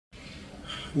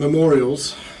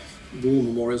memorials, war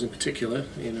memorials in particular.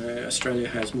 You know, Australia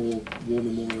has more war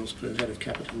memorials per head of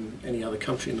capita than any other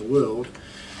country in the world.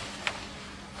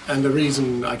 And the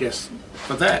reason, I guess,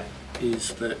 for that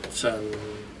is that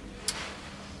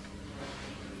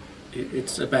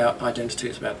it's about identity.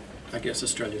 It's about, I guess,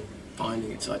 Australia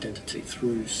finding its identity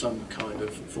through some kind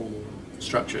of formal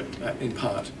structure, in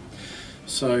part.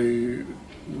 So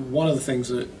one of the things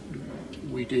that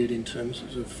we did in terms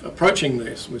of approaching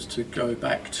this was to go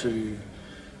back to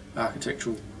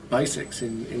architectural basics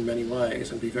in many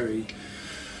ways and be very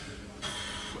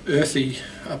earthy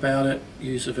about it,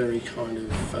 use a very kind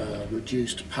of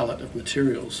reduced palette of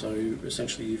materials. So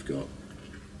essentially you've got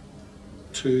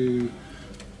two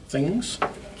things,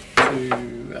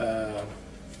 two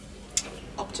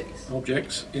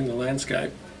objects in the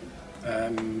landscape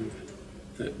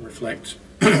that reflect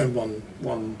one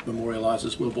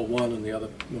memorialises World War I and the other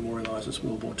memorialises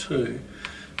World War II.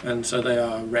 And so they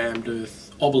are rammed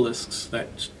earth obelisks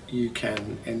that you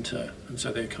can enter, and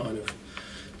so they're kind of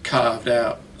carved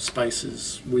out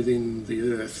spaces within the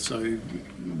earth. So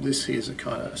this here is a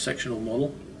kind of sectional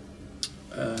model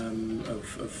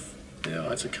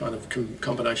it's a kind of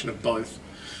combination of both.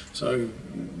 So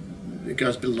it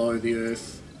goes below the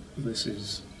earth. This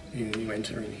is, you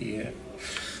enter in here,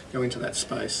 go into that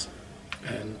space,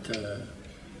 and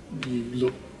you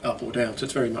look up or down. So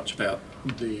it's very much about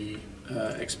the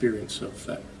experience of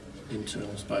that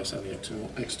internal space and the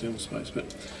external space.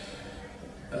 But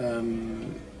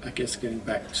I guess getting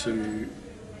back to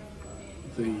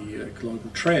the global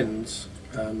trends,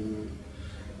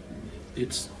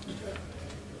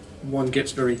 one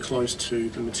gets very close to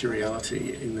the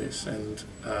materiality in this, and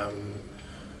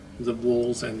the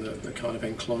walls and the kind of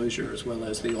enclosure as well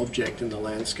as the object in the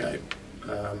landscape.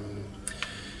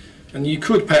 And you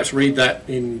could perhaps read that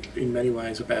in many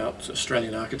ways about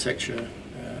Australian architecture,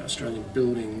 Australian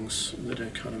buildings that are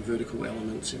kind of vertical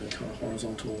elements in a kind of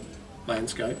horizontal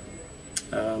landscape.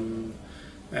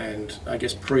 And I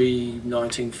guess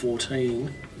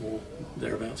pre-1914 or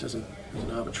thereabouts as an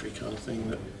arbitrary kind of thing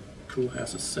that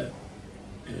Coolhouse is set.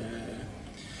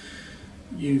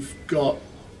 You've got,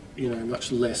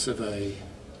 much less of a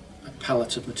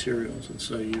palette of materials, and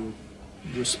so you're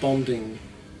responding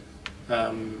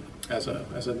as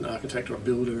an architect or a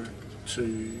builder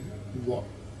to what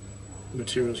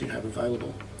materials you have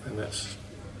available, and that's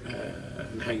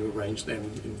and how you arrange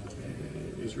them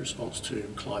is response to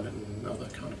climate and other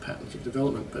kind of patterns of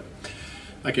development. But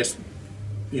I guess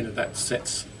that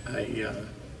sets a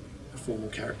formal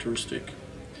characteristic.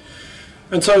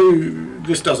 And so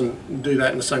this doesn't do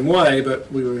that in the same way, but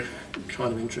we were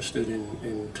kind of interested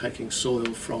in taking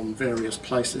soil from various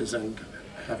places and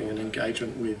having an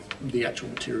engagement with the actual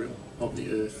material of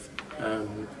the earth.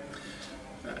 And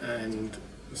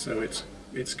so it's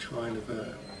kind of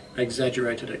a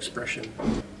exaggerated expression.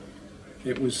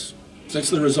 It's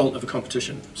the result of a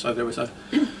competition. So there was an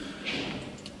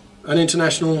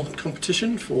international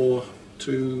competition for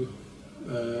two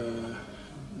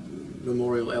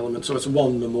memorial elements. So it's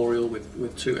one memorial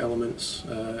with two elements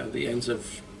at the ends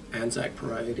of Anzac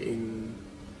Parade in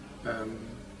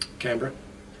Canberra.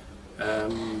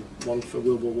 One for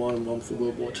World War I and one for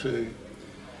World War II.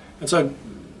 And so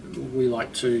we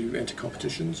like to enter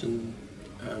competitions and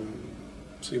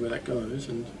see where that goes,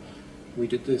 and we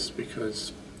did this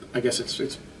because I guess it's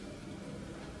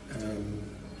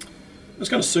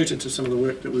kind of suited to some of the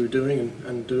work that we were doing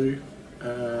and do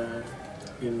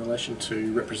in relation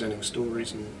to representing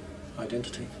stories and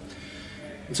identity.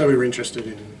 And so we were interested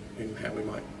in how we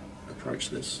might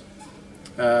approach this.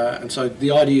 And so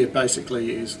the idea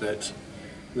basically is that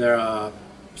there are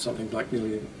something like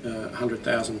nearly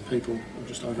 100,000 people, or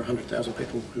just over 100,000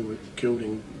 people who were killed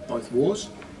in both wars,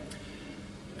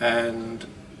 and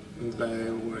they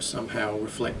were somehow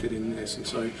reflected in this. And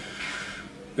so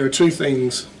there are two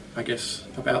things, I guess,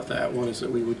 about that. One is that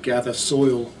we would gather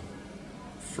soil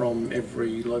from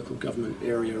every local government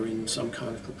area in some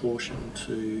kind of proportion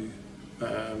to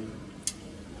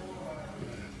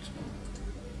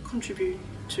contribute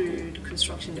to the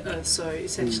construction of the earth. So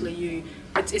essentially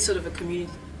it's sort of a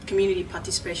community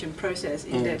participation process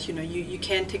in that you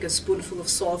can take a spoonful of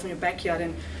soil from your backyard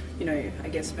and I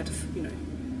guess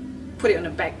put it on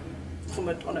a back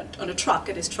on a truck,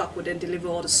 and this truck would then deliver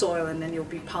all the soil, and then you'll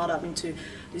be piled up into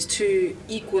these two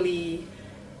equally,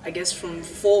 I guess from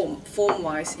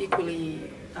form-wise,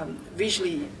 equally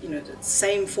visually, the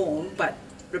same form, but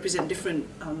represent different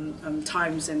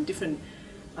times and different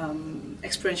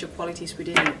experiential qualities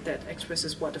within it that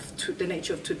expresses what the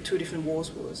nature of two different wars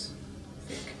was,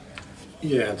 I think.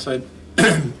 Yeah, so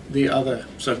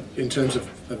so in terms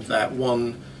of that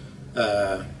one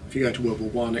if you go to World War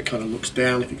One, it kind of looks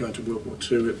down. If you go into World War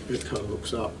Two, it kind of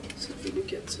looks up. So if you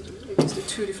look at sort of, I guess, the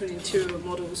two different interior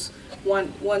models,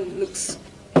 one looks,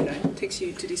 takes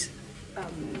you to this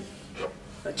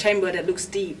a chamber that looks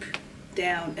deep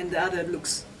down, and the other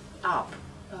looks up,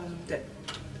 that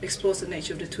explores the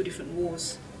nature of the two different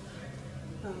wars.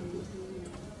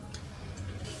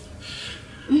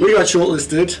 We got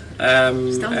shortlisted.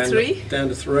 Down to three? Down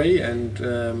to three, and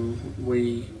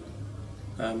we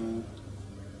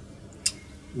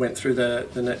went through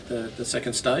the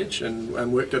second stage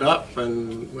and worked it up,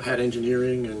 and we had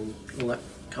engineering and all that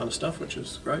kind of stuff, which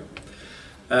is great.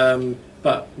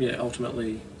 But yeah,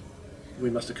 ultimately we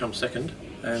must have come second,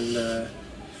 and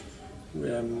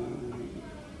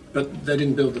but they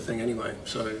didn't build the thing anyway,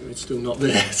 so it's still not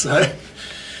there. So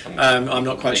I'm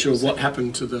not quite sure what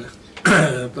happened to the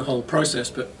the whole process,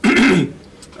 but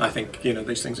I think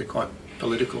these things are quite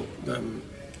political,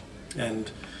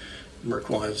 and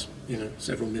requires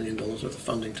several $1 million worth of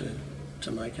funding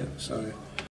to make it. So